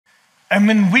I'm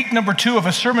in week number 2 of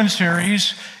a sermon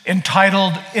series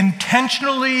entitled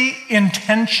Intentionally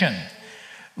Intention,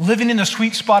 Living in the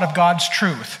Sweet Spot of God's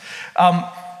Truth.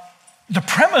 The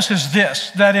premise is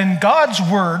this, that in God's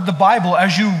Word, the Bible,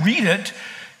 as you read it,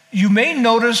 you may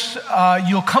notice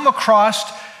you'll come across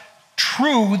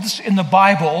truths in the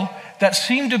Bible that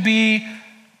seem to be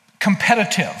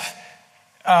competitive,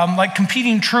 like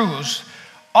competing truths,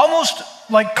 almost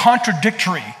like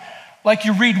contradictory. Like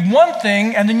you read one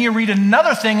thing and then you read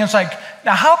another thing, and it's like,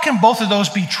 now how can both of those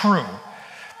be true?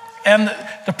 And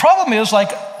the problem is, like,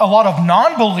 a lot of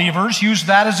non-believers use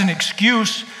that as an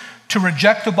excuse to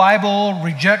reject the Bible,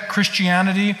 reject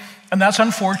Christianity, and that's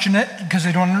unfortunate because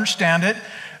they don't understand it.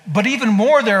 But even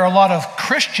more, there are a lot of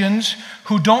Christians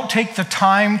who don't take the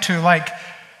time to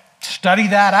study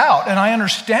that out. And I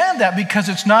understand that because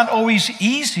it's not always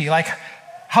easy. Like,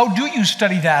 how do you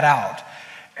study that out?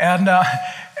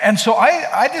 And so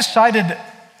I decided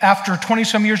after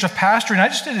 20-some years of pastoring, I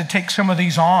just needed to take some of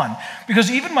these on. Because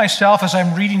even myself, as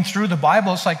I'm reading through the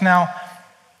Bible, it's like, now,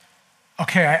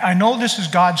 okay, I know this is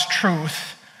God's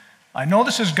truth. I know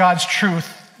this is God's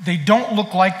truth. They don't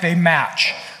look like they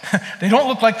match. They don't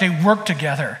look like they work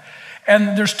together.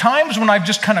 And there's times when I've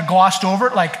just kind of glossed over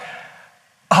it, like,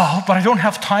 oh, but I don't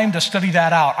have time to study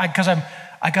that out because I'm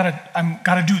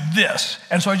gotta do this.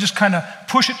 And so I just kind of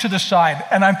push it to the side.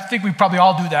 And I think we probably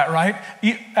all do that, right?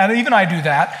 And even I do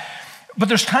that. But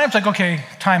there's times like, okay,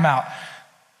 time out.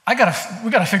 We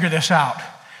gotta figure this out.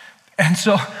 And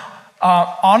so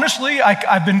honestly,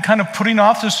 I've been kind of putting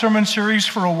off this sermon series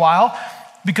for a while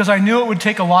because I knew it would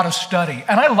take a lot of study.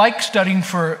 And I like studying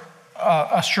for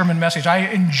a sermon message. I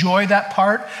enjoy that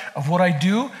part of what I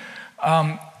do.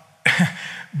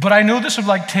 But I knew this would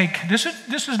this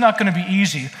is not going to be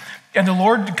easy. And the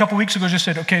Lord a couple weeks ago just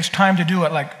said, okay, it's time to do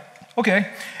it. Like,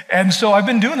 okay. And so I've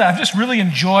been doing that. I've just really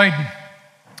enjoyed.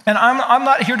 And I'm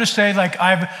not here to say like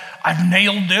I've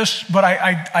nailed this, but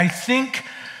I think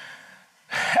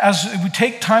as we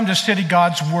take time to study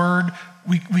God's Word,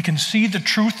 we can see the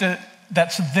truth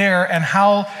that's there and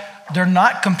how they're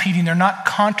not competing, they're not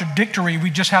contradictory. We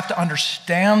just have to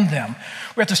understand them.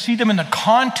 We have to see them in the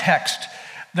context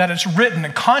that it's written.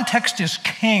 And context is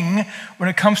king when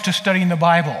it comes to studying the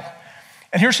Bible.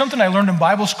 And here's something I learned in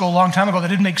Bible school a long time ago that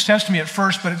didn't make sense to me at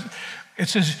first, but it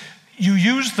says you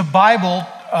use the Bible,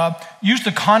 use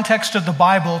the context of the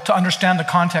Bible to understand the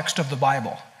context of the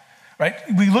Bible, right?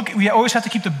 We always have to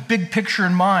keep the big picture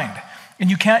in mind. And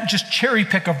you can't just cherry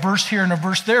pick a verse here and a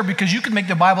verse there because you can make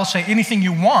the Bible say anything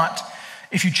you want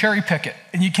if you cherry pick it.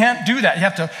 And you can't do that. You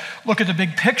have to look at the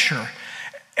big picture.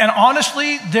 And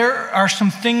honestly, there are some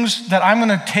things that I'm going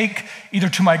to take either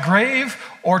to my grave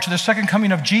or to the second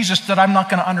coming of Jesus that I'm not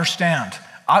going to understand.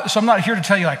 So I'm not here to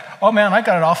tell you like, oh man, I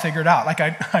got it all figured out. Like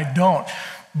I don't.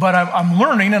 But I'm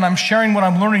learning, and I'm sharing what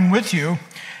I'm learning with you.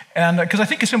 And because I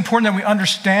think it's important that we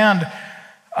understand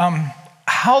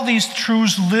how these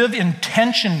truths live in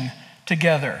tension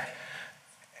together.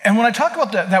 And when I talk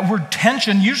about that word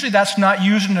tension, usually that's not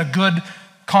used in a good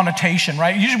connotation,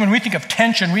 right? Usually when we think of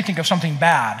tension, we think of something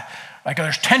bad. Like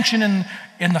there's tension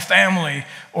in the family,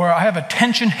 or I have a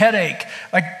tension headache.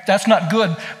 Like that's not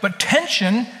good. But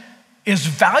tension is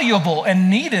valuable and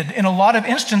needed in a lot of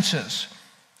instances.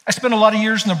 I spent a lot of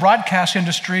years in the broadcast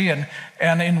industry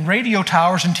and in radio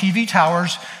towers and TV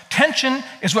towers. Tension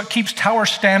is what keeps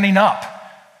towers standing up.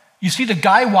 You see the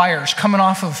guy wires coming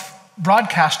off of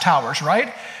broadcast towers,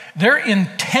 right? They're in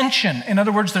tension. In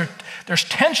other words, there's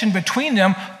tension between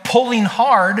them, pulling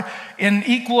hard in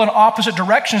equal and opposite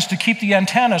directions to keep the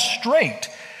antenna straight.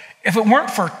 If it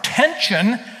weren't for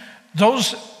tension,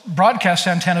 those broadcast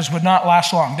antennas would not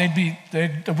last long. The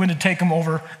wind would take them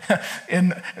over,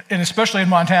 and especially in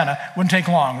Montana, wouldn't take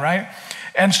long, right?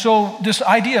 And so this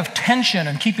idea of tension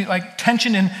and keeping like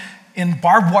tension in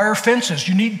barbed wire fences,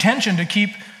 you need tension to keep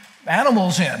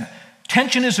animals in.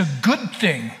 Tension is a good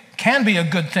thing, can be a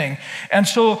good thing. And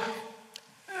so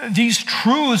these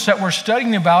truths that we're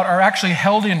studying about are actually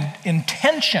held in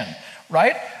tension,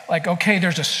 right? Like, okay,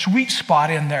 there's a sweet spot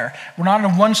in there. We're not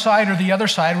on one side or the other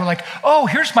side. We're like, oh,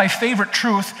 here's my favorite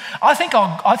truth. I think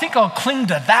I'll cling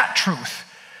to that truth.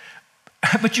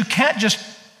 But you can't just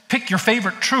pick your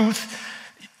favorite truth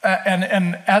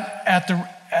and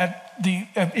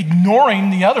ignoring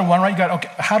the other one, right? You got,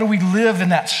 okay, how do we live in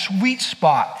that sweet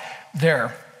spot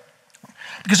there?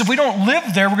 Because if we don't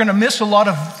live there, we're going to miss a lot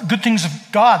of good things of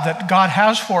God that God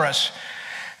has for us.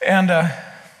 And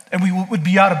we would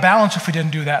be out of balance if we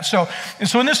didn't do that. So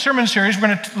in this sermon series, we're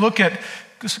going to look at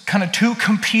kind of two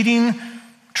competing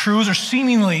truths or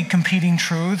seemingly competing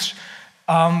truths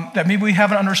that maybe we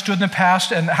haven't understood in the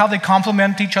past, and how they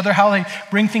complement each other, how they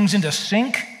bring things into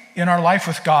sync in our life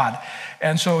with God.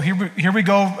 And so here we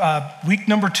go, week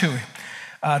number 2.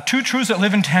 2 truths that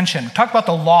live in tension. Talk about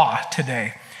the law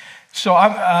today. So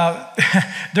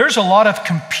there's a lot of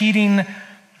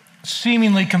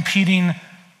seemingly competing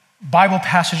Bible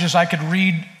passages I could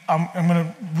read. I'm going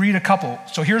to read a couple.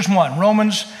 So here's one,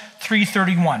 Romans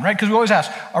 3:31, right? Because we always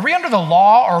ask, are we under the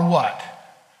law or what?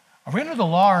 Are we under the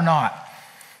law or not?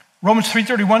 Romans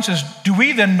 3:31 says, do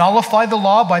we then nullify the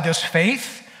law by this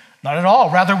faith? Not at all.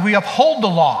 Rather, we uphold the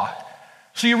law.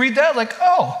 So you read that like,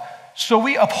 oh, so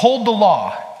we uphold the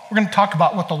law. We're going to talk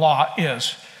about what the law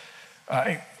is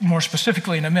more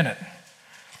specifically in a minute.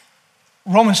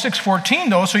 Romans 6:14,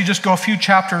 though, so you just go a few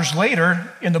chapters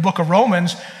later in the book of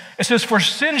Romans, it says, for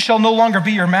sin shall no longer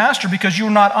be your master because you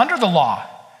are not under the law,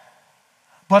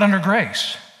 but under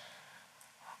grace.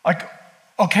 Like,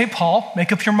 okay, Paul,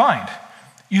 make up your mind.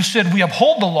 You said we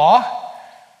uphold the law.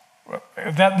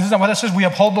 That isn't what that says. We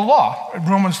uphold the law.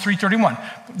 Romans 3:31.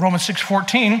 Romans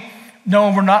 6:14.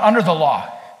 No, we're not under the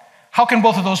law. How can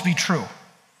both of those be true?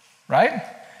 Right?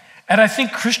 And I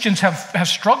think Christians have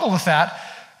struggled with that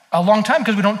a long time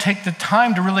because we don't take the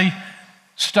time to really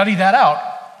study that out.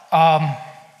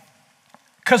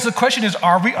 Because the question is,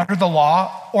 are we under the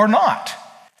law or not?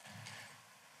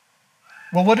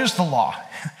 Well, what is the law?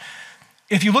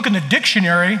 If you look in the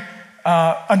dictionary,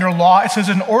 under law, it says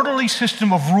an orderly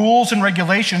system of rules and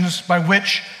regulations by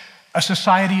which a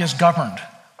society is governed.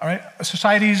 All right?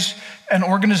 Societies and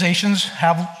organizations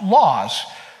have laws,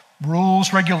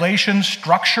 rules, regulations,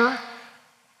 structure.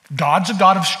 God's a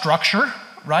God of structure,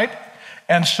 right?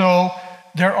 And so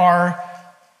there are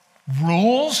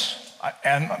rules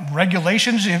and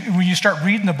regulations. When you start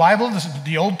reading the Bible,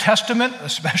 the Old Testament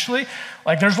especially,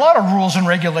 like there's a lot of rules and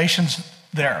regulations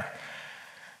there.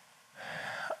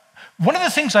 One of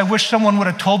the things I wish someone would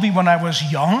have told me when I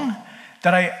was young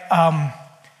that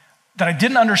I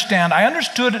didn't understand, I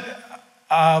understood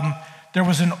there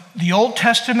was the Old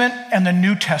Testament and the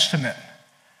New Testament.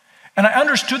 And I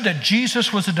understood that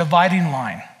Jesus was a dividing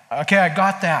line. Okay, I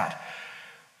got that.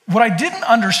 What I didn't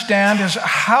understand is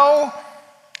how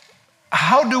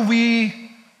do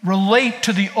we relate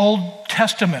to the Old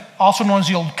Testament, also known as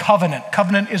the Old Covenant.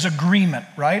 Covenant is agreement,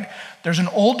 right? There's an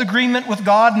old agreement with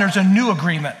God and there's a new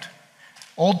agreement.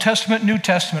 Old Testament, New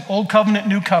Testament, Old Covenant,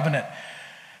 New Covenant.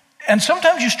 And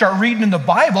sometimes you start reading in the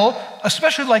Bible,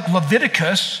 especially like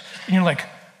Leviticus, and you're like,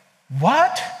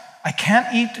 what? I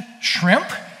can't eat shrimp?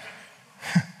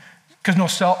 Because no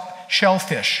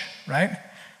shellfish, right?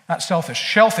 Not selfish,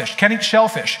 shellfish, can't eat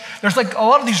shellfish. There's like a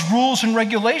lot of these rules and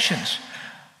regulations.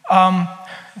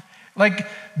 Like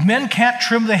men can't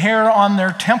trim the hair on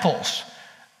their temples.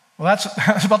 Well,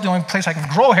 that's about the only place I can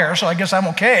grow hair, so I guess I'm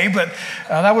okay, but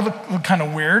that would look kind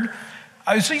of weird.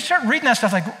 So you start reading that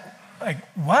stuff like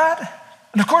what?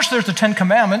 And of course, there's the 10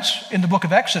 Commandments in the book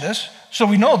of Exodus, so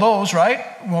we know those, right?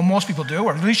 Well, most people do,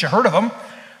 or at least you heard of them.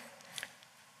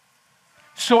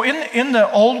 So in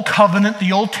the Old Covenant,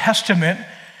 the Old Testament,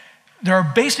 there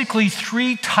are basically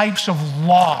 3 types of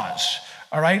laws,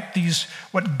 all right?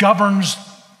 What governs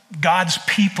God's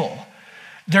people.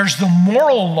 There's the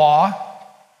moral law,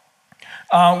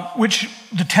 which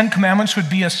the 10 Commandments would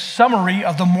be a summary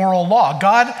of the moral law.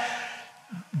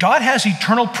 God has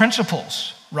eternal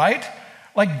principles, right?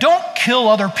 Like don't kill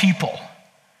other people,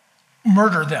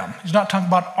 murder them. He's not talking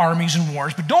about armies and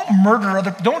wars, but don't murder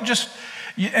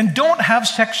and don't have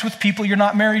sex with people you're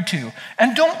not married to,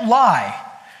 and don't lie,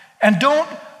 and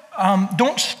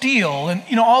don't steal, and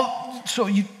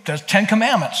there's 10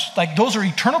 Commandments. Like those are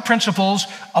eternal principles,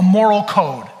 a moral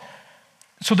code.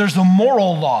 So there's the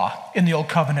moral law in the Old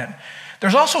Covenant.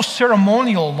 There's also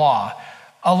ceremonial law.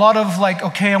 A lot of like,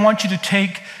 okay, I want you to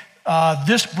take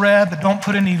this bread, but don't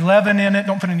put any leaven in it,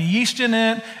 don't put any yeast in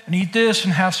it, and eat this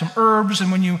and have some herbs.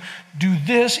 And when you do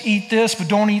this, eat this, but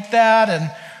don't eat that.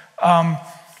 And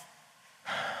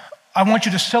I want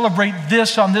you to celebrate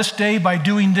this on this day by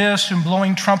doing this and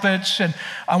blowing trumpets. And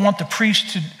I want the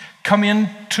priest to come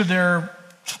into their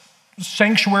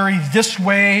sanctuary this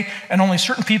way, and only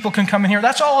certain people can come in here.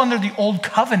 That's all under the Old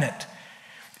Covenant.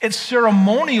 It's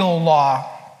ceremonial law.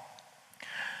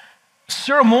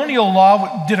 Ceremonial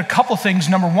law did a couple things.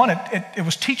 Number one, it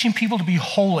was teaching people to be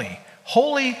holy.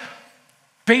 Holy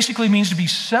basically means to be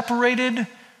separated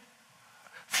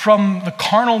from the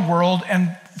carnal world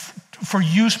and for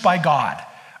use by God,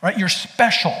 right? You're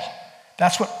special.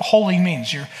 That's what holy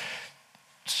means. You're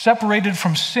separated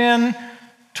from sin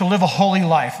to live a holy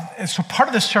life. And so part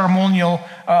of the ceremonial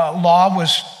law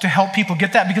was to help people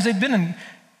get that because they'd been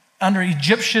under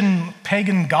Egyptian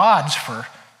pagan gods for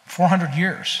 400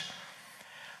 years.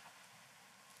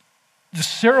 The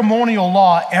ceremonial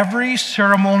law, every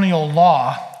ceremonial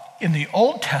law in the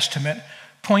Old Testament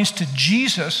points to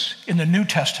Jesus in the New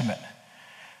Testament.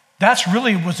 That's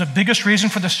really was the biggest reason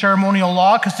for the ceremonial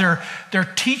law, because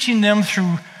they're teaching them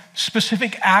through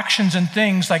specific actions and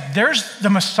things. Like there's the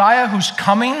Messiah who's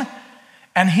coming,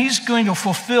 and he's going to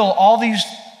fulfill all these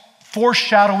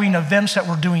foreshadowing events that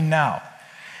we're doing now.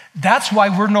 That's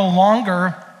why we're no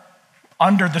longer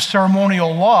under the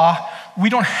ceremonial law. We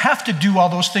don't have to do all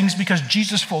those things because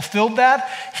Jesus fulfilled that.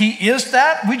 He is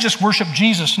that. We just worship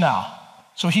Jesus now.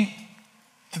 So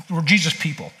we're Jesus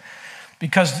people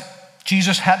because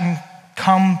Jesus hadn't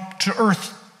come to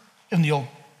earth in the old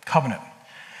covenant.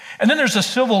 And then there's the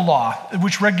civil law,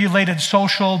 which regulated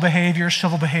social behavior,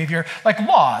 civil behavior, like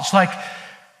laws. Like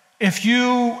if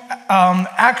you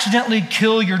accidentally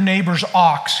kill your neighbor's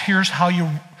ox, here's how you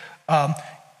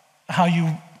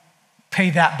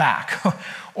pay that back.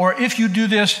 Or if you do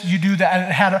this, you do that. And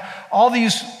it had all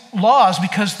these laws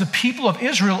because the people of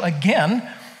Israel, again,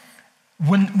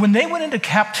 when they went into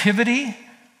captivity,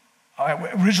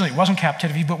 originally it wasn't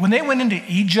captivity, but when they went into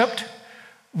Egypt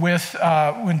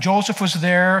when Joseph was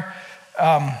there,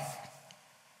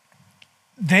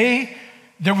 there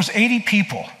was 80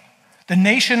 people. The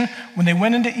nation, when they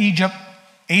went into Egypt,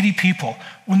 80 people.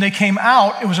 When they came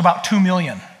out, it was about 2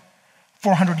 million,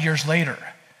 400 years later.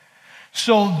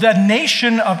 So the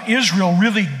nation of Israel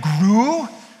really grew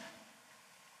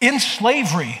in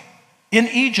slavery, in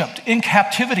Egypt, in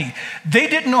captivity. They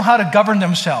didn't know how to govern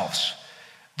themselves.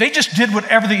 They just did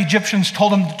whatever the Egyptians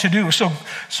told them to do. So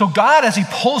God, as he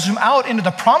pulls them out into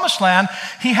the promised land,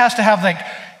 he has to have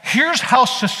here's how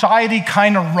society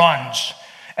kind of runs.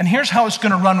 And here's how it's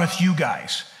going to run with you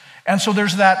guys. And so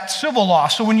there's that civil law.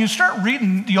 So when you start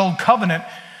reading the Old Covenant,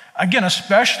 again,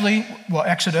 especially,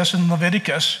 Exodus and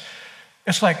Leviticus,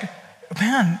 it's like,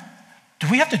 man, do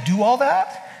we have to do all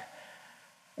that?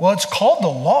 Well, it's called the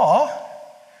law,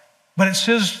 but it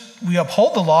says we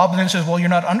uphold the law, but then it says, well, you're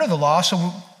not under the law,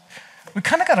 so we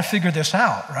kind of got to figure this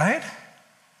out, right?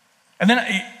 And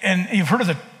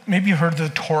maybe you've heard of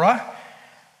the Torah.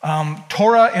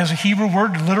 Torah is a Hebrew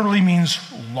word, literally means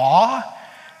law.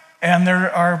 And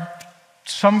there are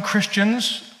some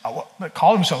Christians that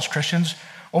call themselves Christians,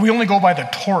 well, we only go by the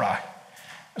Torah.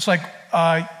 It's like,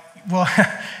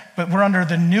 but we're under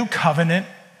the new covenant.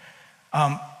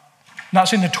 Not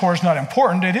saying the Torah is not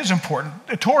important, it is important.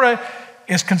 The Torah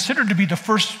is considered to be the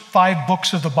first 5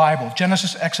 books of the Bible: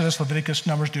 Genesis, Exodus, Leviticus,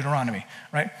 Numbers, Deuteronomy,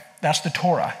 right? That's the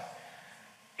Torah.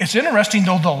 It's interesting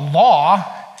though, the law,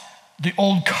 the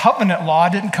old covenant law,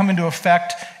 didn't come into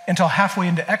effect until halfway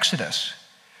into Exodus.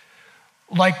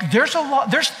 Like there's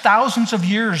thousands of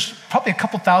years, probably a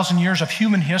couple thousand years of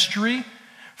human history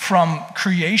from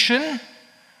creation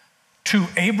to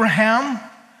Abraham,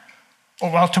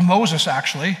 to Moses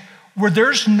actually, where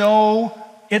there's no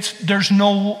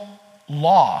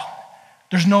law.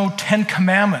 There's no 10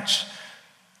 commandments.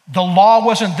 The law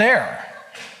wasn't there.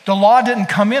 The law didn't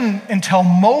come in until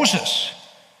Moses,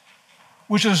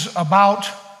 which is about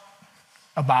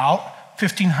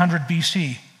 1500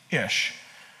 BC-ish.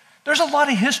 There's a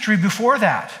lot of history before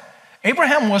that.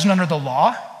 Abraham wasn't under the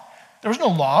law. There was no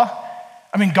law.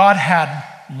 I mean, God had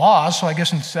laws, so I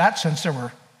guess in that sense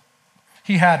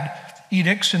he had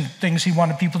edicts and things he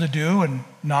wanted people to do and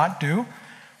not do.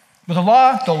 But the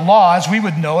law, as we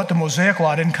would know it, the Mosaic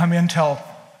law, didn't come in till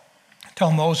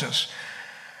Moses.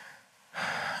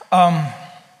 I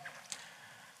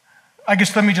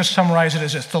guess let me just summarize it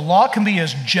as this. The law can be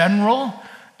as general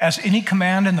as any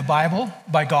command in the Bible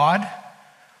by God,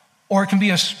 or it can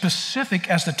be as specific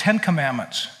as the 10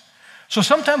 Commandments. So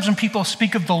sometimes when people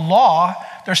speak of the law,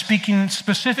 they're speaking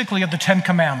specifically of the 10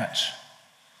 Commandments.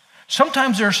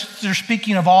 Sometimes they're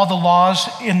speaking of all the laws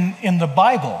in the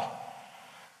Bible.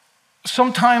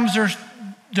 Sometimes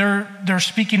they're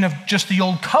speaking of just the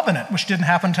old covenant, which didn't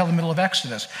happen until the middle of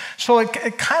Exodus. So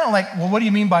it kind of like, well, what do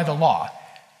you mean by the law?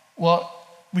 Well,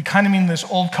 we kind of mean this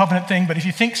old covenant thing, but if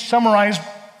you think summarized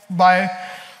by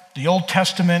the Old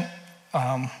Testament,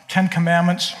 10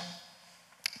 Commandments,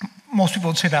 most people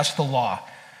would say that's the law.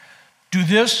 Do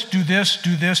this, do this,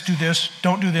 do this, do this,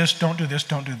 don't do this, don't do this,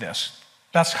 don't do this.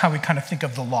 That's how we kind of think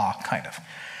of the law, kind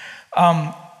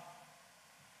of.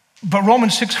 But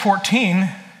Romans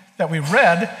 6:14 that we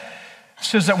read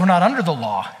says that we're not under the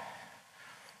law,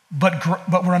 but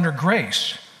we're under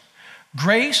grace.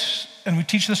 Grace, and we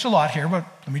teach this a lot here, but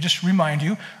let me just remind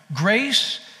you,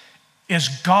 grace is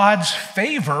God's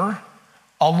favor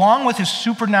along with his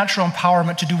supernatural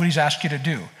empowerment to do what he's asked you to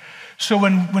do. So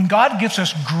when God gives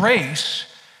us grace,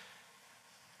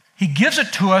 he gives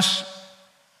it to us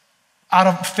out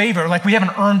of favor, like we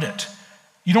haven't earned it.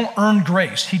 You don't earn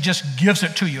grace. He just gives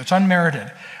it to you. It's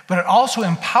unmerited. but it also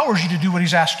empowers you to do what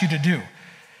he's asked you to do.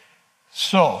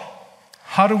 So,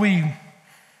 how do we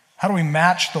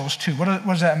match those two? What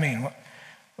does that mean?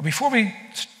 Let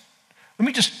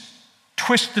me just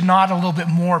twist the knot a little bit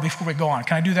more before we go on.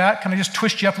 Can I do that? Can I just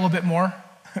twist you up a little bit more?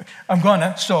 I'm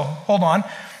gonna, so hold on.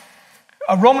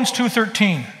 Romans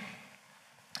 2:13.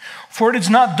 For it is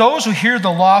not those who hear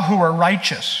the law who are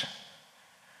righteous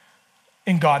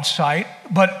in God's sight,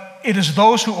 but it is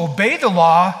those who obey the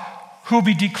law who will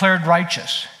be declared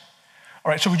righteous. All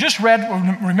right, so we just read,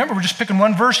 remember we're just picking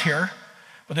one verse here,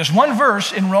 but there's one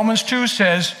verse in Romans 2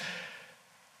 says,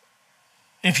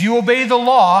 if you obey the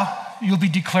law, you'll be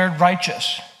declared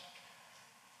righteous.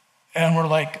 And we're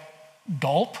like,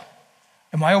 gulp?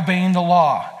 Am I obeying the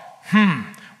law?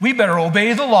 We better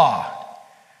obey the law.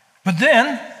 But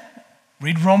then,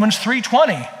 read Romans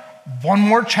 3:20, one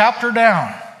more chapter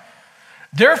down.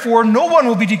 Therefore, no one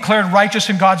will be declared righteous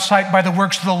in God's sight by the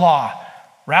works of the law.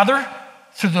 Rather,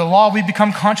 through the law, we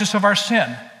become conscious of our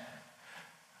sin.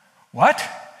 What?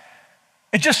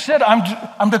 It just said,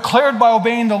 I'm declared by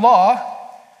obeying the law.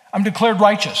 I'm declared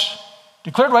righteous.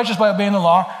 Declared righteous by obeying the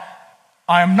law.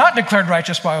 I am not declared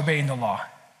righteous by obeying the law.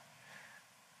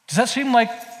 Does that seem like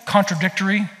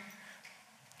contradictory?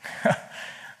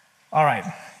 All right.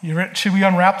 Should we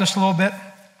unwrap this a little bit?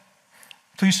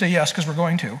 Please say yes, because we're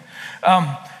going to.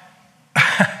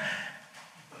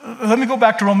 Let me go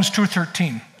back to Romans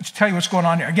 2:13. Let's tell you what's going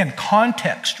on here. Again,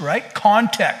 context, right?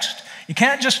 Context. You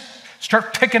can't just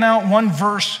start picking out one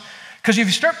verse, because if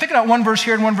you start picking out one verse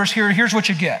here and one verse here, here's what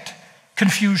you get.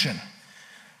 Confusion.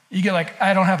 You get like,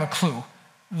 I don't have a clue.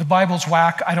 The Bible's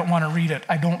whack. I don't want to read it.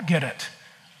 I don't get it.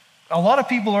 A lot of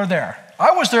people are there.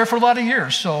 I was there for a lot of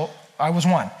years, so I was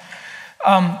one.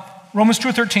 Romans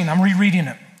 2:13, I'm rereading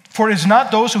it. For it is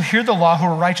not those who hear the law who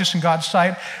are righteous in God's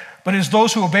sight, but it is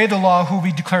those who obey the law who will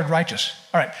be declared righteous.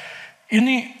 All right. In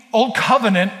the Old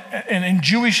Covenant and in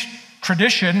Jewish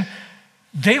tradition,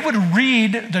 they would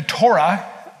read the Torah,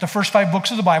 the first 5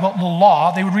 books of the Bible, the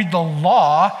law. They would read the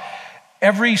law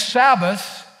every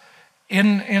Sabbath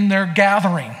in their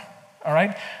gathering. All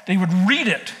right. They would read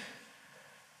it.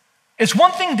 It's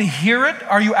one thing to hear it.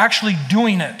 Are you actually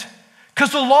doing it?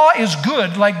 Because the law is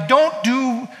good. Like, don't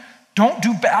do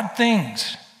bad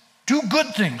things. Do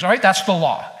good things, all right? That's the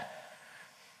law.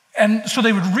 And so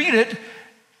they would read it,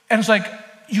 and it's like,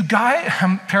 you guys,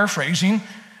 I'm paraphrasing,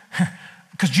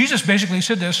 because Jesus basically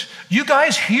said this, you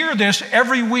guys hear this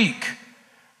every week,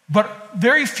 but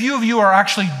very few of you are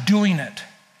actually doing it.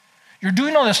 You're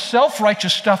doing all this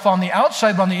self-righteous stuff on the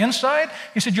outside, but on the inside,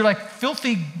 he said, you're like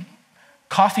filthy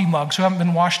coffee mugs who haven't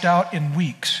been washed out in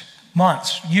weeks,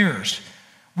 months, years.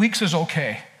 Weeks is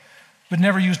okay, but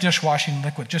never use dishwashing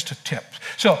liquid, just a tip.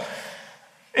 So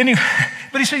anyway,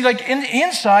 but he said, like, in the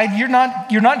inside, you're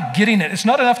not getting it. It's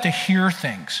not enough to hear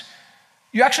things.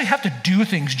 You actually have to do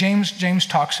things. James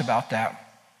talks about that.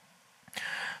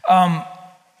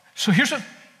 So here's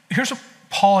what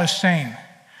Paul is saying.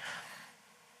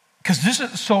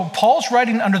 So Paul's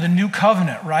writing under the new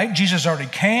covenant, right? Jesus already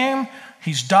came.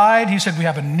 He's died. He said we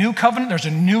have a new covenant. There's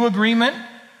a new agreement.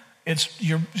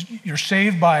 You're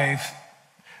saved by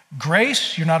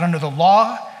grace. You're not under the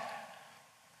law.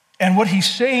 And what he's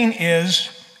saying is,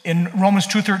 in Romans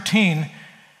 2:13,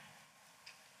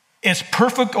 it's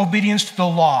perfect obedience to the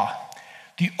law.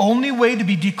 The only way to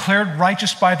be declared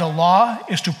righteous by the law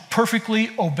is to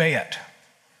perfectly obey it.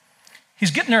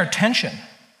 He's getting their attention.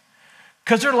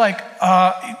 Because they're like,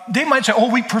 they might say,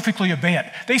 oh, we perfectly obey it.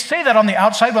 They say that on the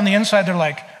outside, but on the inside, they're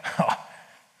like, oh,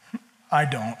 I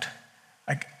don't.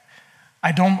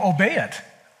 I don't obey it.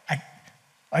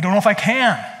 I don't know if I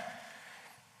can.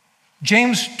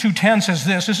 James 2:10 says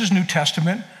this is New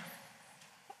Testament.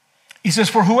 He says,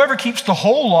 for whoever keeps the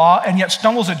whole law and yet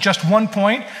stumbles at just one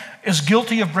point is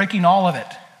guilty of breaking all of it.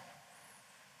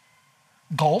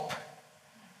 Gulp.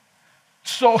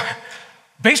 So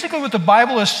basically what the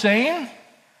Bible is saying,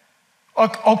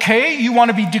 okay, you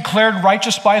want to be declared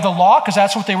righteous by the law, because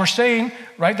that's what they were saying,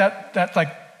 right? That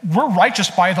like, we're righteous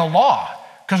by the law,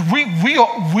 because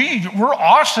we're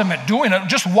awesome at doing it.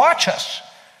 Just watch us.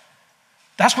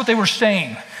 That's what they were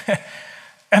saying.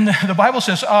 And the Bible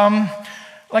says,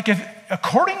 like, if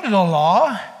according to the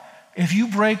law, if you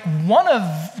break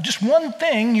just one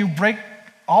thing, you break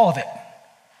all of it.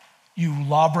 You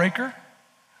lawbreaker.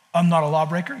 I'm not a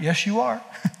lawbreaker. Yes, you are.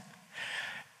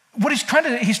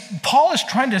 Paul is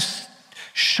trying to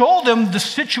show them the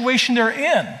situation they're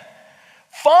in.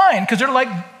 Fine, because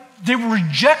they were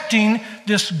rejecting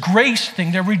this grace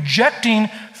thing. They're rejecting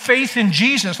faith in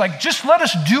Jesus. Like, just let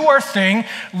us do our thing.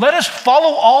 Let us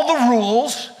follow all the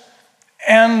rules,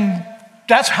 and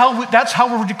that's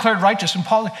how we're declared righteous. And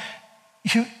Paul,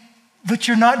 but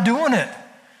you're not doing it.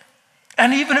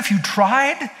 And even if you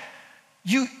tried,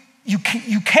 you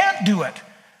can't do it.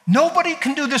 Nobody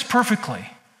can do this perfectly.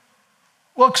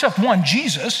 Well, except one,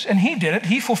 Jesus, and he did it.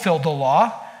 He fulfilled the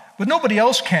law, but nobody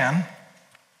else can.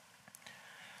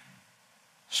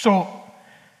 So,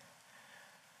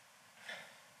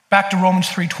 back to Romans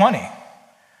 3:20.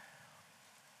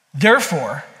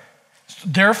 Therefore,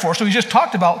 so he just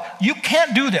talked about, you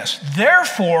can't do this.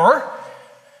 Therefore,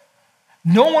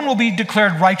 no one will be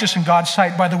declared righteous in God's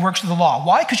sight by the works of the law.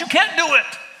 Why? Because you can't do it.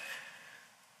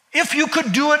 If you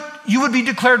could do it, you would be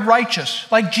declared righteous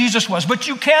like Jesus was, but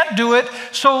you can't do it,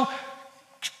 so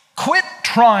quit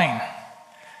trying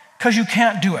because you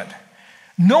can't do it.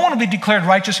 No one will be declared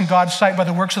righteous in God's sight by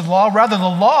the works of the law. Rather,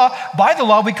 by the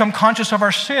law, we become conscious of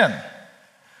our sin.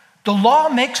 The law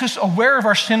makes us aware of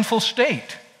our sinful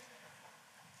state.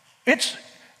 It's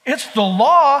the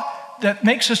law that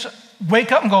makes us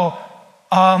wake up and go,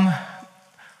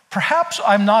 perhaps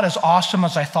I'm not as awesome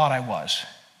as I thought I was.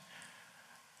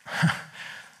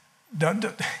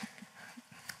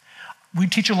 We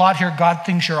teach a lot here, God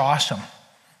thinks you're awesome,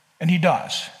 and he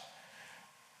does.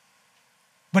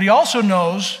 But he also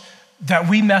knows that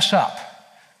we mess up.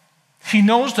 He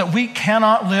knows that we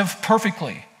cannot live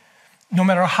perfectly, no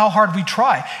matter how hard we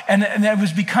try. And it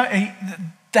was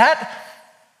that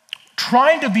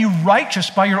trying to be righteous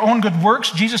by your own good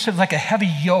works, Jesus said, like a heavy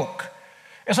yoke.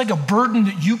 It's like a burden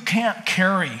that you can't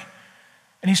carry.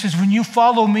 And he says, when you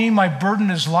follow me, my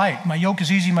burden is light. My yoke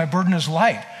is easy, my burden is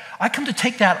light. I come to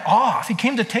take that off. He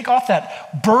came to take off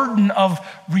that burden of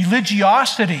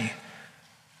religiosity,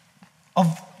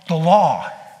 of the law.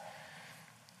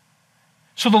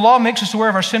 So the law makes us aware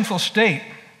of our sinful state.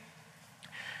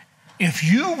 If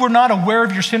you were not aware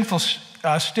of your sinful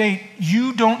state,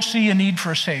 you don't see a need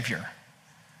for a Savior.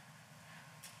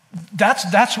 That's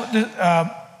what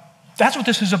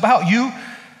this is about.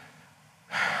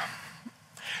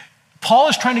 Paul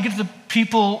is trying to get the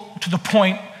people to the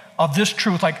point of this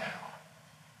truth, like,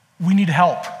 we need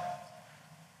help.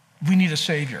 We need a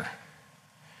Savior.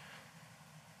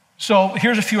 So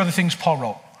here's a few other things Paul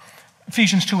wrote.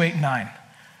 Ephesians 2:8-9.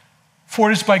 For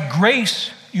it is by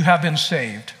grace you have been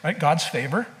saved, right? God's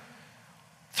favor,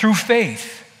 through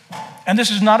faith. And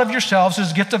this is not of yourselves, it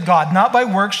is a gift of God, not by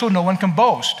works, so no one can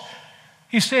boast.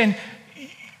 He's saying,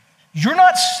 you're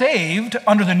not saved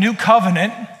under the new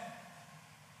covenant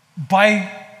by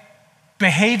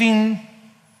behaving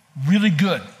really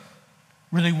good,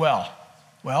 really well.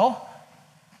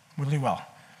 Really well.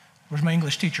 Where's my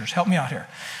English teachers? Help me out here.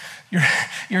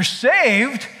 You're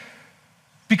saved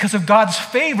because of God's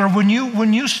favor. When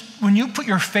you put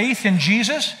your faith in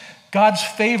Jesus, God's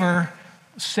favor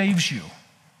saves you,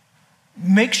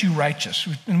 makes you righteous.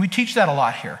 And we teach that a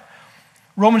lot here.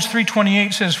 Romans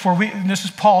 3:28 says, and this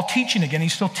is Paul teaching again,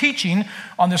 he's still teaching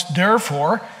on this,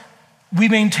 therefore, we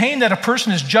maintain that a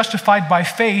person is justified by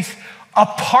faith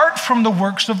apart from the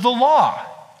works of the law.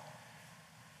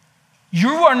 You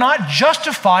are not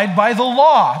justified by the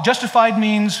law. Justified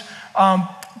means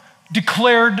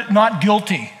declared not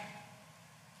guilty.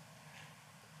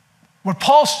 What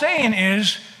Paul's saying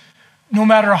is,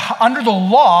 under the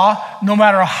law, no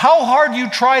matter how hard you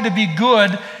try to be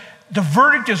good, the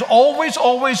verdict is always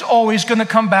going to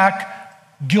come back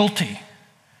guilty.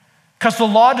 Because the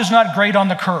law does not grade on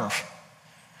the curve.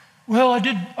 Well,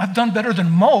 I've done better than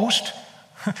most.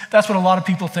 That's what a lot of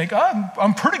people think.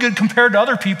 I'm pretty good compared to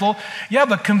other people. Yeah,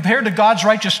 but compared to God's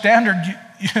righteous standard,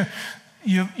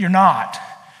 you're not.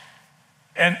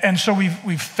 And so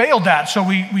we've failed that. So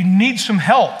we need some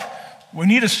help. We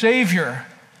need a Savior.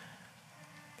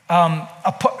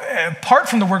 Apart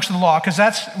from the works of the law,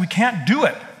 because we can't do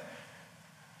it.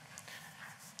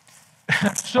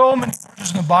 So many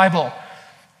verses in the Bible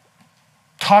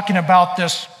talking about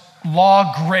this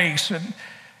law grace,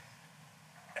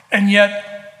 and yet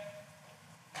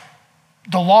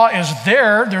the law is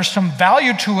there's some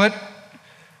value to it,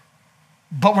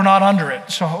 but we're not under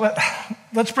it. So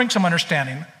let's bring some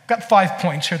understanding. I've got 5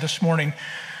 points here this morning.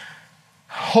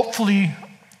 Hopefully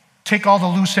take all the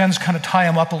loose ends, kind of tie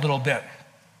them up a little bit.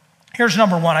 Here's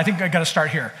number one. I think I got to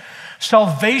start here.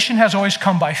 Salvation has always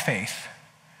come by faith.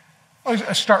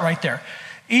 I'll start right there.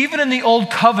 Even in the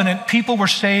old covenant, people were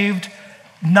saved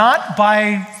not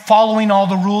by following all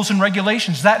the rules and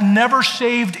regulations. That never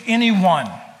saved anyone.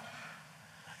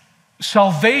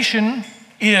 Salvation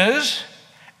is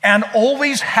and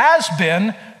always has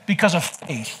been because of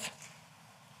faith.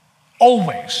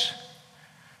 Always.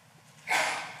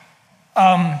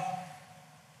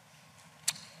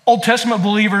 Old Testament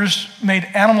believers made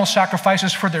animal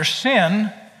sacrifices for their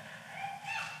sin,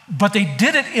 but they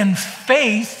did it in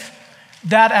faith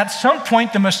that at some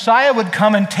point the Messiah would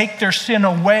come and take their sin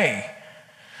away.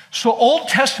 So Old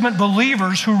Testament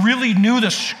believers who really knew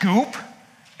the scoop,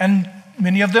 and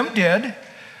many of them did,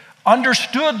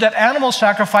 understood that animal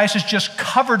sacrifices just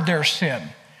covered their sin.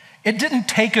 It didn't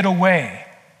take it away.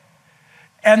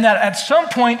 And that at some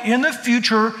point in the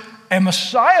future, a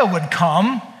Messiah would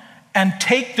come and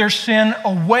take their sin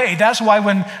away. That's why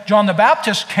when John the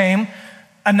Baptist came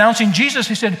announcing Jesus,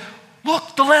 he said,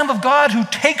 "Look, the Lamb of God who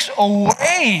takes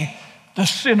away the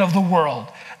sin of the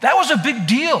world." That was a big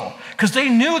deal because they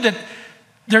knew that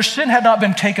their sin had not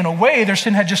been taken away, their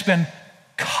sin had just been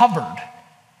covered.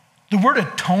 The word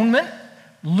atonement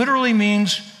literally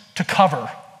means to cover.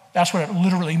 That's what it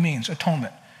literally means,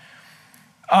 atonement.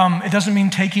 It doesn't mean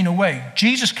taking away.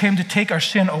 Jesus came to take our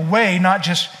sin away, not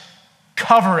just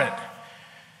cover it.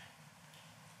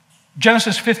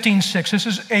 Genesis 15:6. This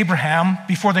is Abraham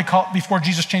before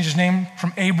Jesus changed his name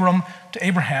from Abram to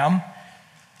Abraham.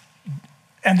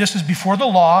 And this is before the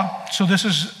law. So this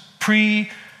is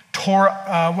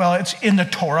pre-Torah. Well, it's in the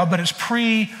Torah, but it's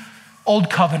pre-Old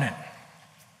Covenant.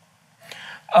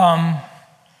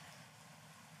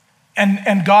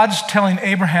 And God's telling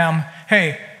Abraham,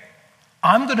 "Hey,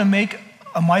 I'm going to make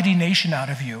a mighty nation out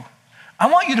of you. I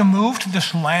want you to move to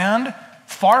this land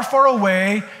far, far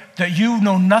away that you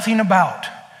know nothing about.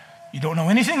 You don't know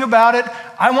anything about it.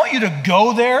 I want you to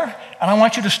go there, and I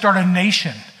want you to start a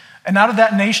nation. And out of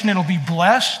that nation, it'll be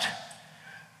blessed."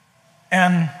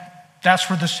 And that's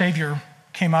where the Savior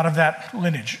came out of that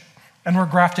lineage. And we're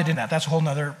grafted in that. That's a whole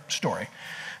nother story.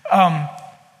 And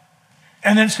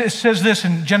then it says this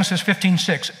in Genesis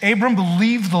 15:6. Abram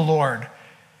believed the Lord,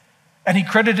 and he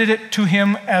credited it to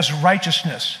him as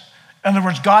righteousness. In other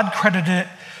words, God credited it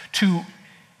to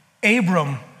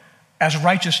Abram as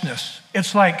righteousness.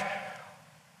 It's like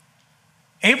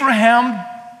Abraham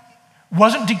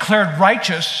wasn't declared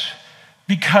righteous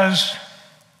because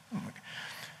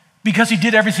he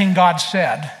did everything God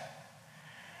said.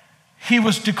 He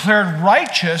was declared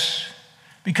righteous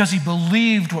because he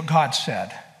believed what God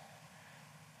said.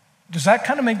 Does that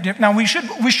kind of make difference? Now, we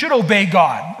should obey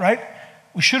God, right?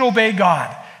 We should obey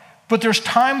God. But there's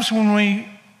times when we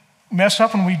mess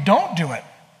up and we don't do it.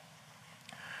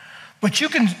 But you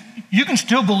can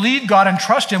still believe God and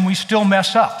trust him. We still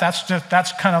mess up.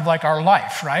 That's kind of like our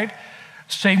life, right?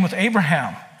 Same with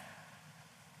Abraham.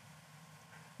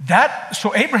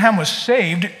 So Abraham was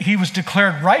saved. He was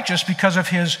declared righteous because of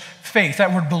his faith.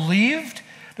 That word believed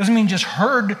doesn't mean just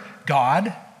heard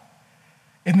God.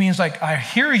 It means like, I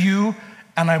hear you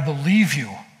and I believe you.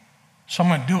 So I'm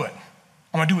going to do it.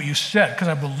 I'm going to do what you said because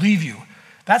I believe you.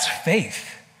 That's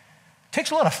faith. It takes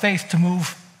a lot of faith to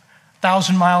move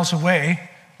 1,000 miles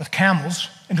away with camels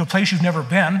into a place you've never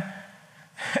been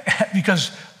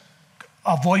because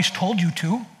a voice told you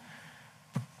to.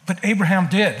 But Abraham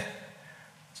did.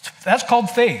 That's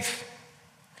called faith.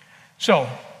 So,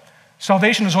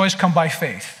 salvation has always come by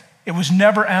faith. It was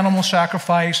never animal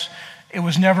sacrifice. It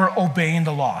was never obeying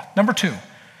the law. Number two.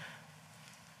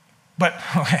 But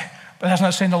that's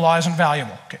not saying the law isn't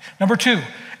valuable. Okay. Number two,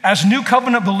 as new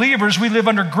covenant believers, we live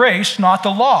under grace, not the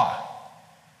law.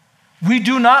 We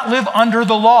do not live under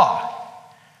the law.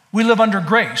 We live under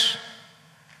grace.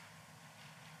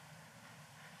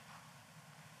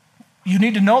 You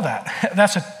need to know that.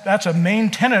 That's a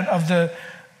main tenet of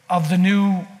the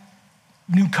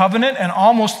new covenant and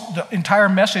almost the entire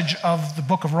message of the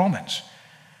book of Romans.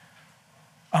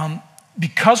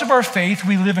 Because of our faith,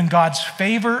 we live in God's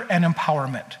favor and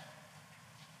empowerment.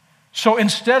 So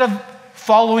instead of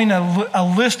following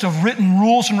a list of written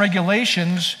rules and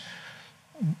regulations,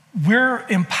 we're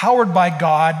empowered by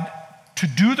God to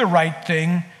do the right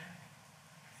thing.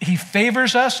 He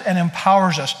favors us and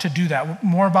empowers us to do that.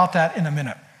 More about that in a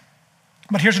minute.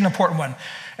 But here's an important one.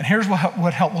 And here's what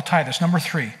will tie this. Number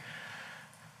three.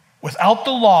 Without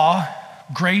the law,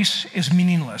 grace is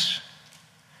meaningless.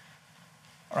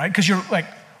 All right? Because you're like,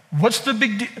 what's the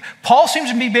big deal? Paul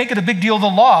seems to be making a big deal of the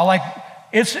law. Like,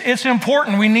 it's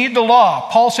important. We need the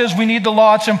law. Paul says we need the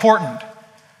law. It's important.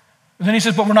 And then he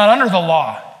says, but we're not under the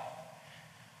law.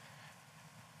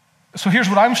 So here's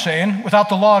what I'm saying. Without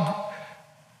the law,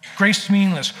 grace is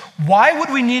meaningless. Why would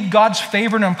we need God's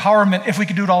favor and empowerment if we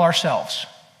could do it all ourselves?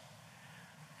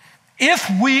 If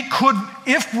we could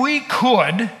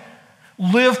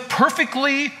live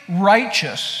perfectly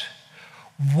righteous,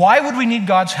 why would we need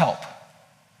God's help?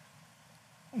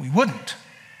 We wouldn't,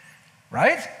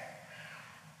 right?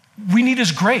 We need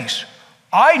his grace.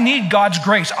 I need God's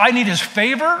grace. I need his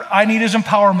favor. I need his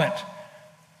empowerment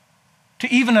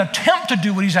to even attempt to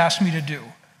do what he's asked me to do.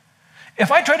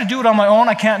 If I try to do it on my own,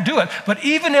 I can't do it. But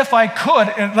even if I could,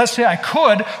 and let's say I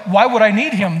could, why would I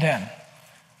need him then?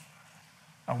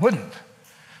 I wouldn't.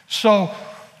 So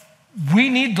we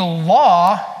need the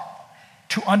law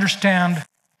to understand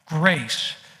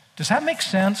grace. Does that make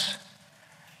sense?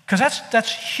 Because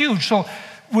that's huge. So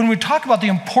when we talk about the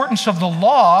importance of the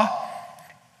law,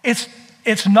 it's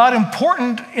not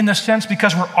important in the sense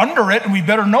because we're under it and we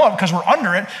better know it because we're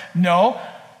under it. No.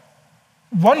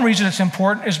 One reason it's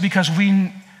important is because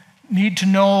we need to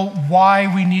know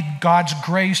why we need God's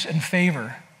grace and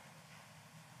favor.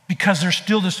 Because there's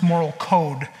still this moral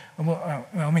code.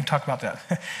 Let me talk about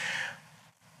that.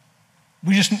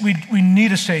 We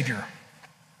need a Savior.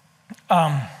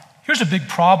 Here's a big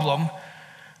problem.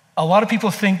 A lot of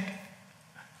people think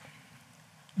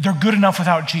they're good enough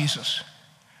without Jesus.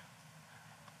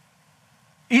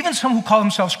 Even some who call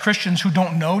themselves Christians who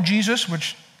don't know Jesus,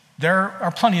 which there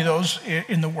are plenty of those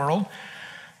in the world,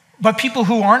 but people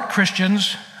who aren't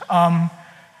Christians,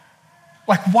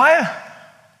 like why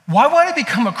would I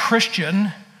become a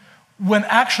Christian when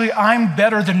actually I'm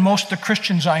better than most of the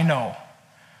Christians I know?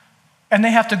 And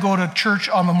they have to go to church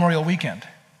on Memorial Weekend.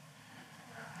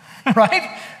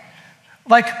 Right?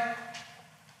 Like,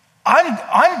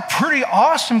 I'm pretty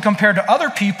awesome compared to other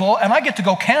people, and I get to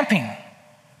go camping.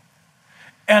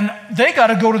 And they got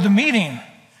to go to the meeting,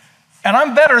 and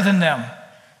I'm better than them.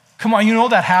 Come on, you know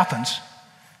that happens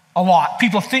a lot.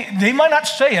 People think, they might not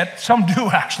say it, some do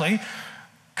actually,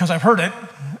 because I've heard it,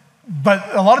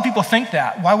 but a lot of people think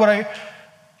that. Why would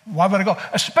I go?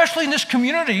 Especially in this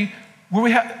community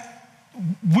where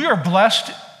we are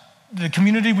blessed. The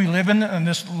community we live in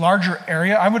this larger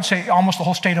area, I would say almost the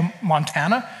whole state of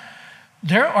Montana,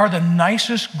 there are the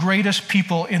nicest, greatest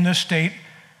people in this state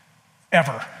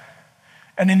ever.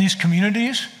 And in these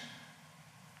communities,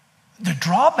 the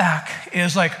drawback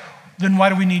is like, then why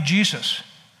do we need Jesus?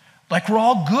 Like, we're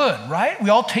all good, right? We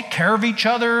all take care of each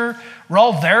other. We're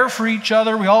all there for each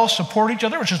other. We all support each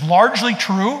other, which is largely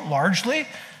true, largely.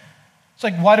 It's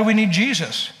like, why do we need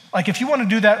Jesus? Like, if you want to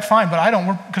do that, fine, but I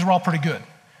don't, because we're all pretty good.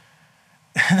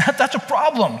 That's a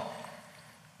problem.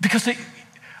 Because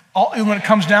when it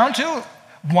comes down to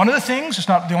one of the things, it's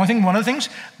not the only thing, one of the things,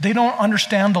 they don't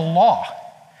understand the law.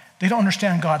 They don't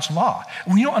understand God's law.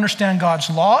 When you don't understand God's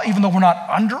law, even though we're not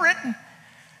under it,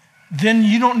 then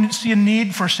you don't see a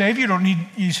need for a Savior.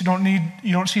 You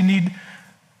don't see a need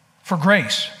for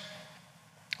grace.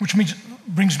 Which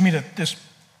brings me to this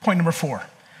point number 4.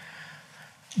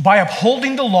 By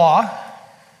upholding the law,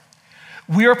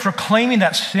 we are proclaiming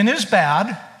that sin is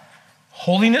bad,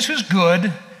 holiness is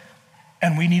good,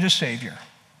 and we need a Savior.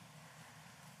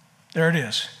 There it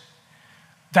is.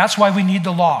 That's why we need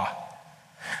the law.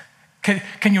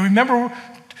 Can you remember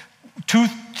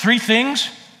 3 things?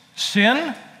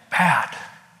 Sin, bad.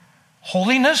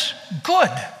 Holiness, good.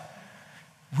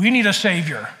 We need a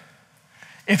Savior.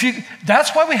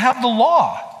 That's why we have the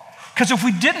law. Because if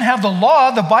we didn't have the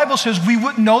law, the Bible says we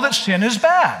wouldn't know that sin is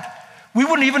bad. We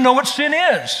wouldn't even know what sin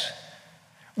is.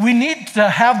 We need to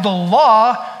have the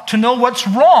law to know what's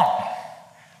wrong,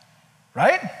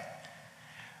 right?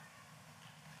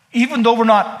 Even though we're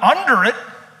not under it,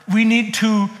 we need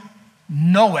to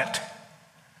know it.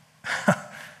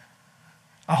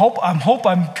 I hope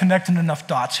I'm connecting enough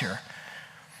dots here.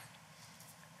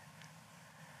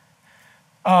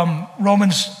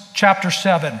 Romans chapter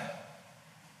 7.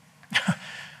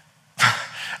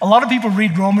 A lot of people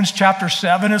read Romans chapter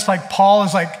 7. It's like Paul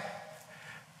is like,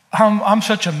 I'm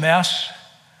such a mess.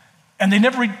 And they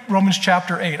never read Romans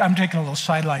chapter 8. I'm taking a little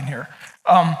sideline here.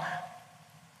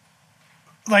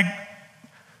 Like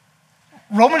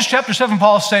Romans chapter 7,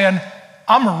 Paul is saying,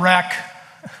 I'm a wreck.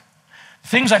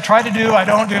 Things I try to do, I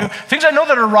don't do. Things I know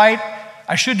that are right,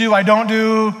 I should do, I don't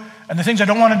do. And the things I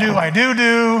don't want to do, I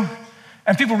do.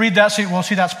 And people read that and say, well,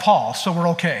 see, that's Paul, so we're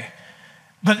okay.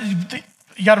 But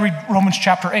you got to read Romans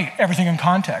chapter 8, everything in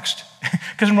context.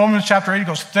 Because in Romans chapter 8, he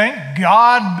goes, thank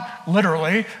God,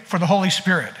 literally, for the Holy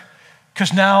Spirit.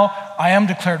 Because now I am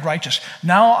declared righteous.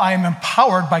 Now I am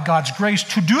empowered by God's grace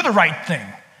to do the right thing.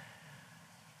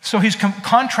 So he's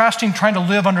contrasting trying to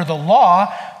live under the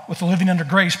law with the living under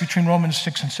grace between Romans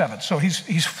 6 and 7. So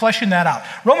he's fleshing that out.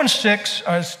 Romans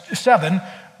 7,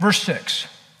 verse 6.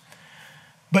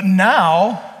 But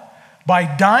now, by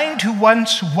dying to what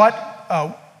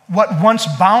once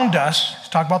bound us, let's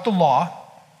talk about the law,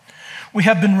 we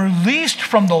have been released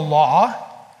from the law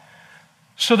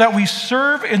so that we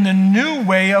serve in the new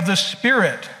way of the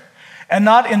Spirit and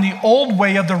not in the old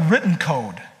way of the written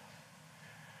code.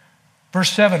 Verse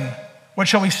 7, what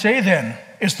shall we say then?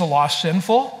 Is the law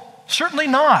sinful? Certainly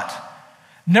not.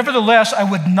 Nevertheless, I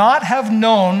would not have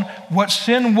known what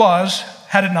sin was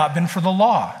had it not been for the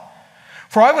law.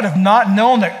 For I would have not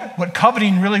known that what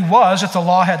coveting really was if the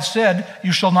law had said,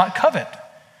 you shall not covet.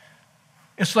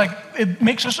 It's like it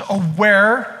makes us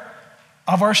aware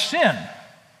of our sin.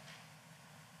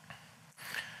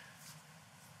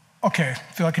 Okay,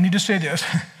 I feel like I need to say this.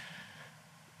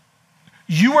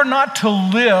 You are not to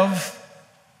live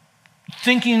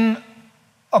thinking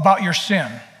about your sin.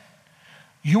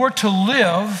 You are to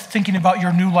live thinking about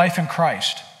your new life in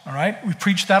Christ, all right? We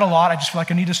preach that a lot. I just feel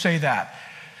like I need to say that.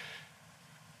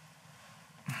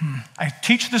 I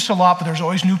teach this a lot, but there's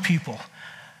always new people.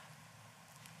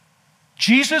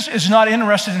 Jesus is not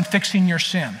interested in fixing your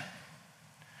sin.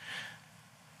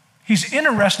 He's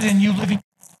interested in you living.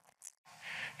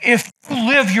 If you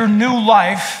live your new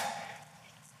life,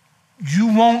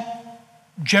 you won't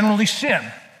generally sin.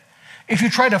 If you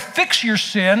try to fix your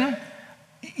sin,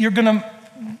 you're going to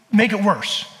make it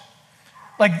worse.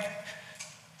 Like,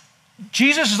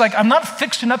 Jesus is like, I'm not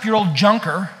fixing up your old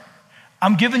junker.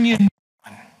 I'm giving you a new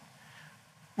one.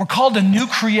 We're called a new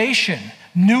creation,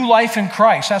 new life in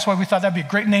Christ. That's why we thought that'd be a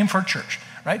great name for a church,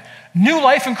 right? New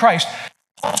life in Christ.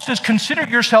 Paul says, consider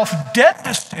yourself dead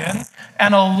to sin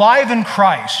and alive in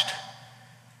Christ.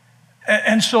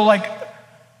 And so, like,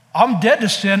 I'm dead to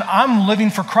sin, I'm living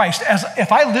for Christ. As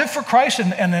if I live for Christ,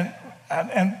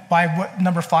 and by what,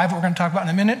 number 5, what we're going to talk about in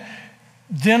a minute,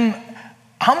 then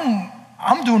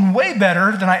I'm doing way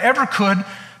better than I ever could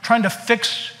trying to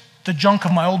fix the junk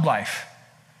of my old life.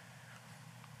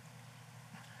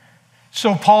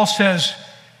 So Paul says,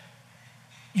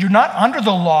 you're not under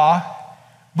the law,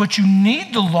 but you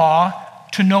need the law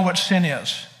to know what sin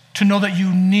is, to know that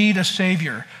you need a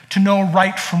Savior, to know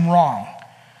right from wrong.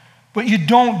 But you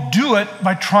don't do it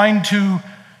by trying to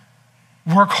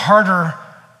work harder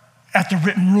at the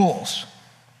written rules.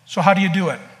 So how do you do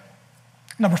it?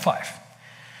 Number 5.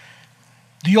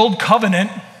 The old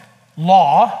covenant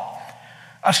law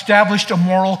established a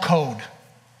moral code.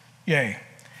 Yay.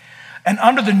 And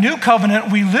under the new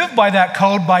covenant, we live by that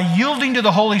code by yielding to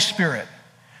the Holy Spirit.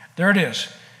 There it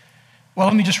is. Well,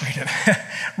 let me just read it.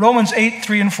 Romans 8,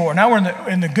 3 and 4. Now we're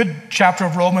in the good chapter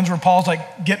of Romans where Paul's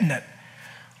like getting it.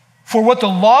 For what the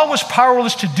law was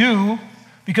powerless to do,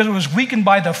 because it was weakened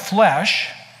by the flesh,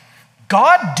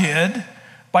 God did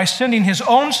by sending his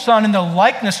own Son in the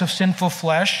likeness of sinful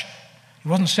flesh. He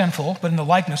wasn't sinful, but in the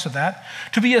likeness of that,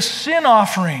 to be a sin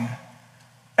offering.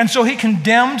 And so he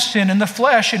condemned sin in the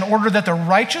flesh in order that the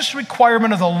righteous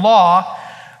requirement of the law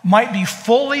might be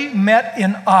fully met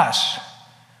in us,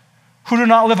 who do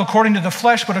not live according to the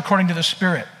flesh, but according to the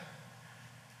Spirit.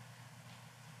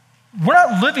 We're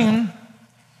not living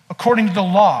according to the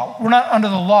law. We're not under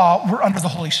the law, we're under the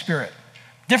Holy Spirit.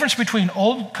 Difference between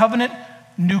old covenant,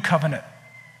 new covenant.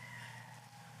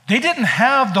 They didn't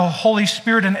have the Holy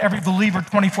Spirit in every believer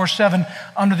 24/7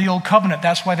 under the old covenant.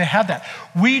 That's why they had that.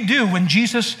 We do. When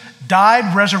Jesus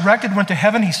died, resurrected, went to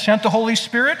heaven, he sent the Holy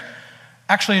Spirit.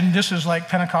 Actually, and this is like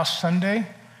Pentecost Sunday,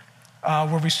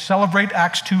 where we celebrate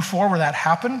Acts 2:4, where that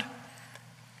happened.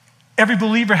 Every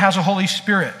believer has a Holy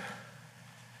Spirit.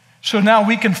 So now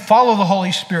we can follow the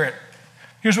Holy Spirit.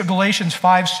 Here's what Galatians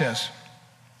 5 says,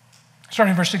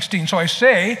 starting in verse 16. So I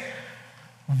say,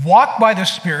 walk by the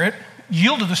Spirit,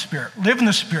 yield to the Spirit, live in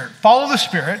the Spirit, follow the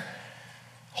Spirit,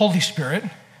 Holy Spirit,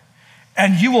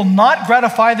 and you will not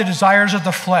gratify the desires of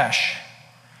the flesh.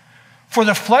 For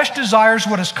the flesh desires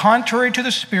what is contrary to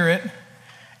the Spirit,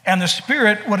 and the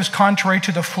Spirit what is contrary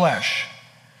to the flesh.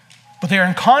 But they are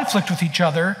in conflict with each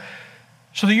other,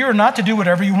 so that you are not to do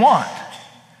whatever you want.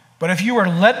 But if you are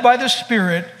led by the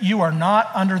Spirit, you are not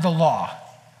under the law.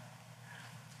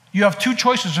 You have two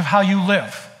choices of how you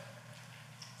live.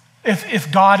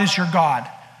 If God is your God,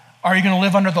 are you going to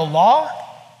live under the law,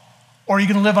 or are you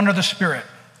going to live under the Spirit?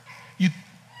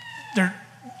 They're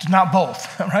not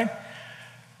both, right?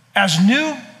 As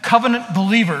new covenant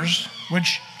believers,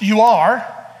 which you are,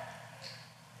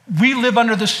 we live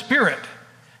under the Spirit.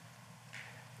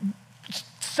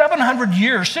 700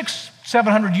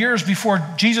 years before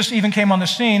Jesus even came on the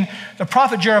scene, the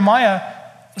prophet Jeremiah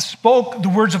spoke, the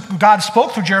words of God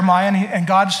spoke through Jeremiah, and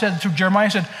God said through Jeremiah,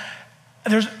 he said,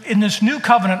 in this new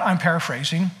covenant, I'm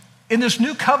paraphrasing, in this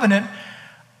new covenant,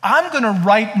 I'm going to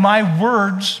write my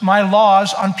words, my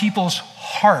laws on people's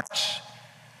hearts,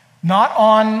 not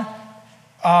on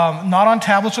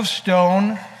tablets of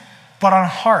stone, but on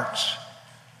hearts.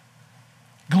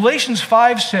 Galatians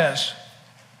 5 says,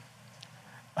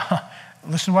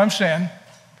 listen to what I'm saying.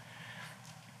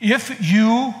 If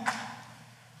you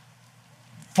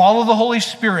follow the Holy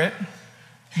Spirit,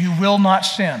 you will not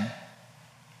sin.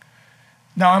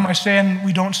 Now, am I saying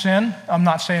we don't sin? I'm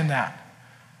not saying that.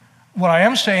 What I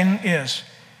am saying is,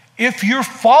 if you're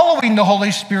following the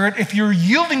Holy Spirit, if you're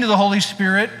yielding to the Holy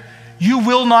Spirit, you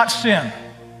will not sin.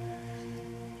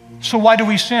 So why do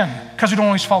we sin? Because we don't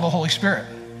always follow the Holy Spirit.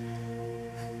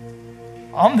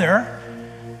 I'm there.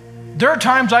 There are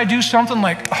times I do something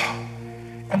like, oh,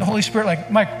 and the Holy Spirit like,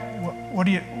 Mike, what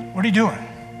are you doing?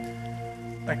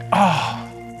 Like, oh,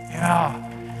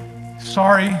 yeah,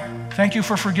 sorry. Thank you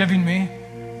for forgiving me.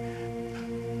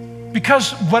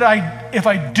 Because if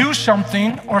I do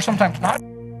something, or sometimes not,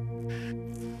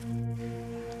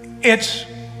 it's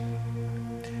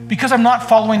because I'm not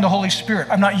following the Holy Spirit.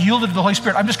 I'm not yielded to the Holy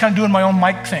Spirit. I'm just kind of doing my own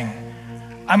Mike thing.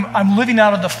 I'm living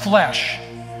out of the flesh.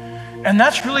 And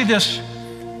that's really this,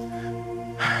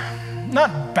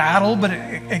 not battle, but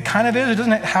it kind of is. It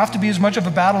doesn't have to be as much of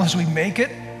a battle as we make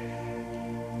it.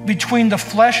 Between the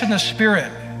flesh and the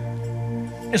spirit.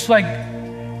 It's like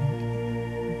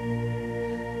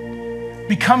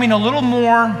becoming a little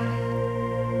more,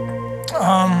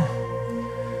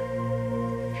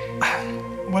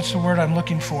 what's the word I'm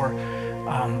looking for?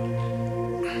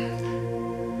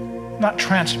 Not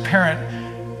transparent.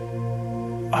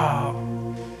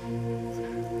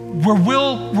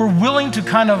 We're willing to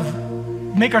kind of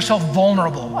make ourselves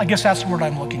vulnerable. I guess that's the word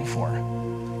I'm looking for.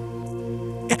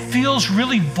 It feels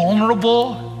really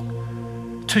vulnerable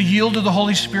to yield to the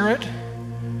Holy Spirit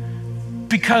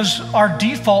because our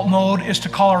default mode is to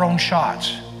call our own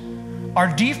shots.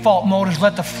 Our default mode is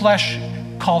let the flesh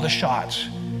call the shots.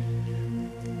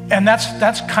 And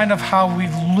that's kind of how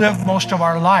we've lived most of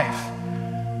our life.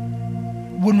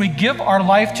 When we give our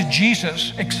life to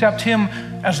Jesus, accept Him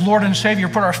as Lord and Savior,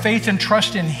 put our faith and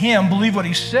trust in Him, believe what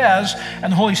He says,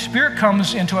 and the Holy Spirit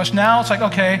comes into us, now it's like,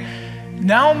 okay,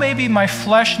 now maybe my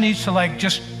flesh needs to like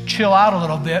just chill out a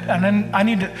little bit, and then I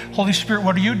need to, Holy Spirit,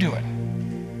 what are you doing?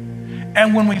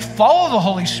 And when we follow the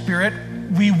Holy Spirit,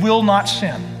 we will not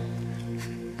sin.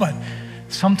 But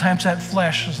sometimes that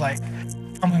flesh is like,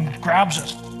 something grabs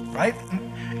us, right?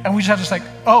 And we just have to say,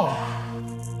 oh,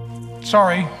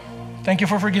 sorry, thank you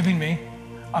for forgiving me.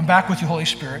 I'm back with you, Holy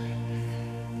Spirit.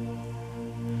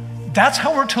 That's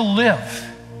how we're to live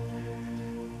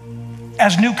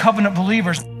as new covenant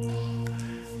believers.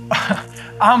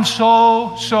 I'm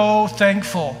so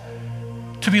thankful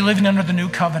to be living under the new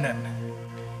covenant.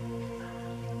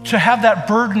 To have that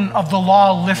burden of the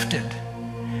law lifted,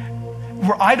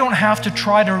 where I don't have to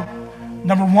try to,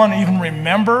 number one, even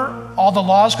remember all the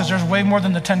laws, because there's way more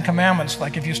than the 10 Commandments.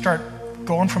 Like if you start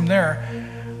going from there,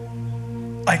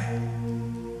 like,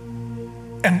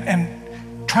 and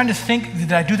trying to think,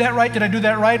 did I do that right? Did I do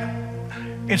that right?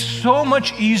 It's so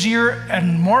much easier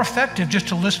and more effective just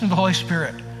to listen to the Holy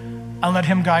Spirit and let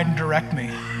Him guide and direct me.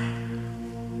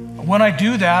 When I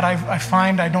do that, I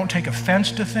find I don't take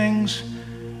offense to things.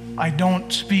 I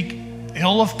don't speak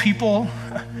ill of people.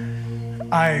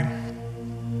 I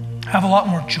have a lot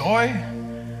more joy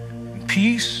and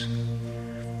peace.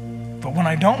 But when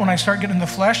I start getting in the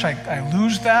flesh, I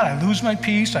lose that. I lose my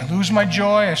peace. I lose my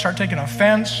joy. I start taking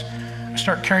offense. I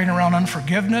start carrying around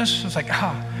unforgiveness. It's like,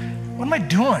 what am I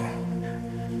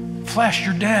doing? Flesh,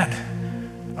 you're dead.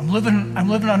 I'm living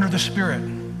under the Spirit.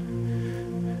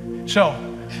 So,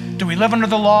 do we live under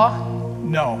the law?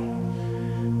 No.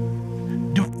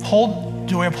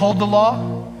 Do we uphold the law?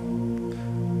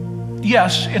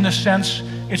 Yes, in the sense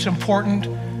it's important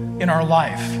in our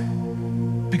life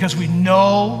because we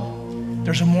know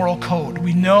there's a moral code.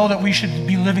 We know that we should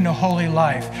be living a holy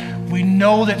life. We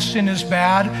know that sin is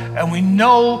bad, and we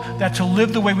know that to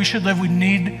live the way we should live, we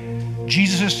need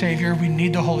Jesus as Savior. We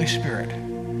need the Holy Spirit.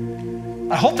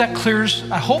 I hope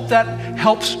that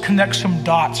helps connect some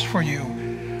dots for you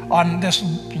on this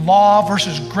law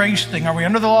versus grace thing. Are we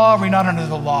under the law? Are we not under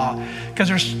the law? Because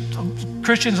there's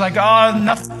Christians like,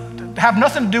 have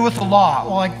nothing to do with the law.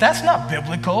 Well, like, that's not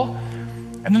biblical.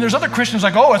 And then there's other Christians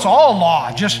like, it's all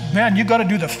law. Just, man, you got to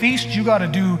do the feast. You got to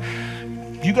do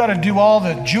all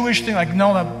the Jewish thing. Like,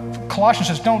 no, the Colossians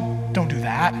says, don't do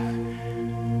that.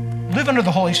 Live under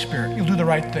the Holy Spirit. You'll do the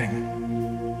right thing.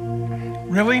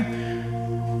 Really?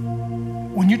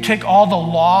 When you take all the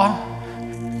law,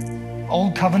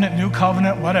 Old Covenant, New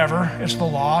Covenant, whatever, it's the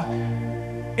law.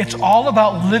 It's all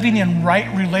about living in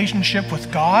right relationship with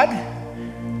God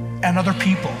and other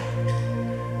people.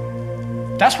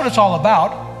 That's what it's all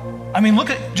about. I mean,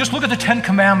 just look at the 10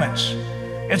 Commandments.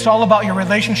 It's all about your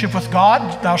relationship with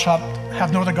God. Thou shalt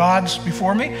have no other gods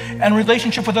before me. And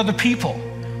relationship with other people.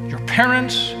 Your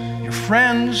parents, your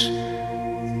friends,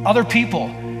 other people.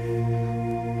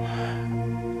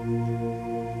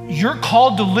 You're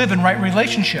called to live in right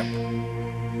relationship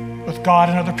with God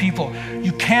and other people.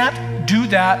 You can't do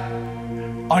that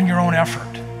on your own effort.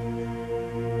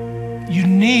 You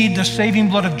need the saving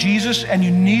blood of Jesus, and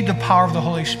you need the power of the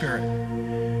Holy Spirit.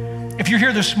 If you're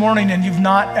here this morning and you've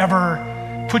not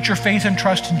ever put your faith and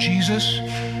trust in Jesus,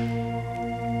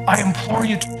 I implore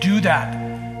you to do that.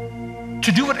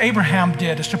 To do what Abraham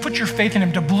did, is to put your faith in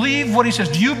him, to believe what he says.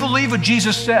 Do you believe what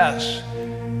Jesus says?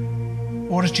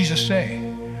 What does Jesus say?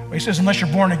 Well, he says, unless you're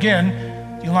born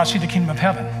again, you'll not see the kingdom of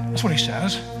heaven. That's what he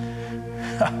says.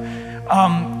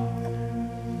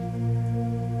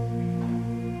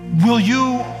 Will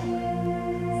you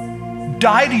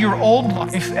die to your old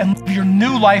life and live your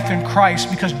new life in Christ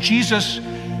because Jesus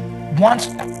wants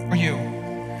that for you?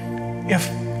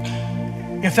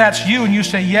 If that's you and you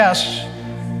say yes,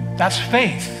 that's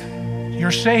faith.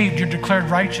 You're saved, you're declared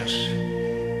righteous.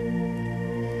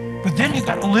 But then you've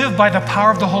got to live by the power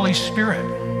of the Holy Spirit.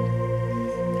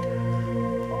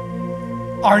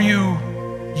 Are you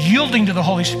yielding to the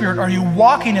Holy Spirit? Are you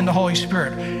walking in the Holy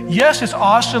Spirit? Yes, it's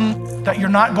awesome that you're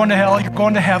not going to hell, you're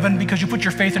going to heaven because you put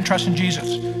your faith and trust in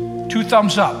Jesus. 2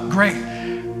 thumbs up, great.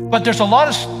 But there's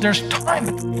time,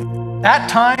 that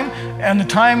time and the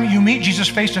time you meet Jesus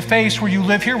face to face where you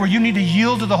live here, where you need to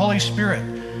yield to the Holy Spirit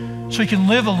so you can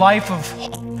live a life of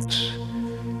holiness,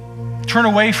 turn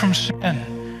away from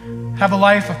sin, have a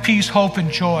life of peace, hope,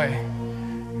 and joy.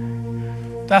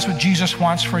 That's what Jesus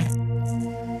wants for you.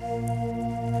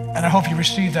 And I hope you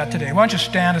receive that today. Why don't you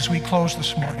stand as we close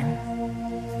this morning?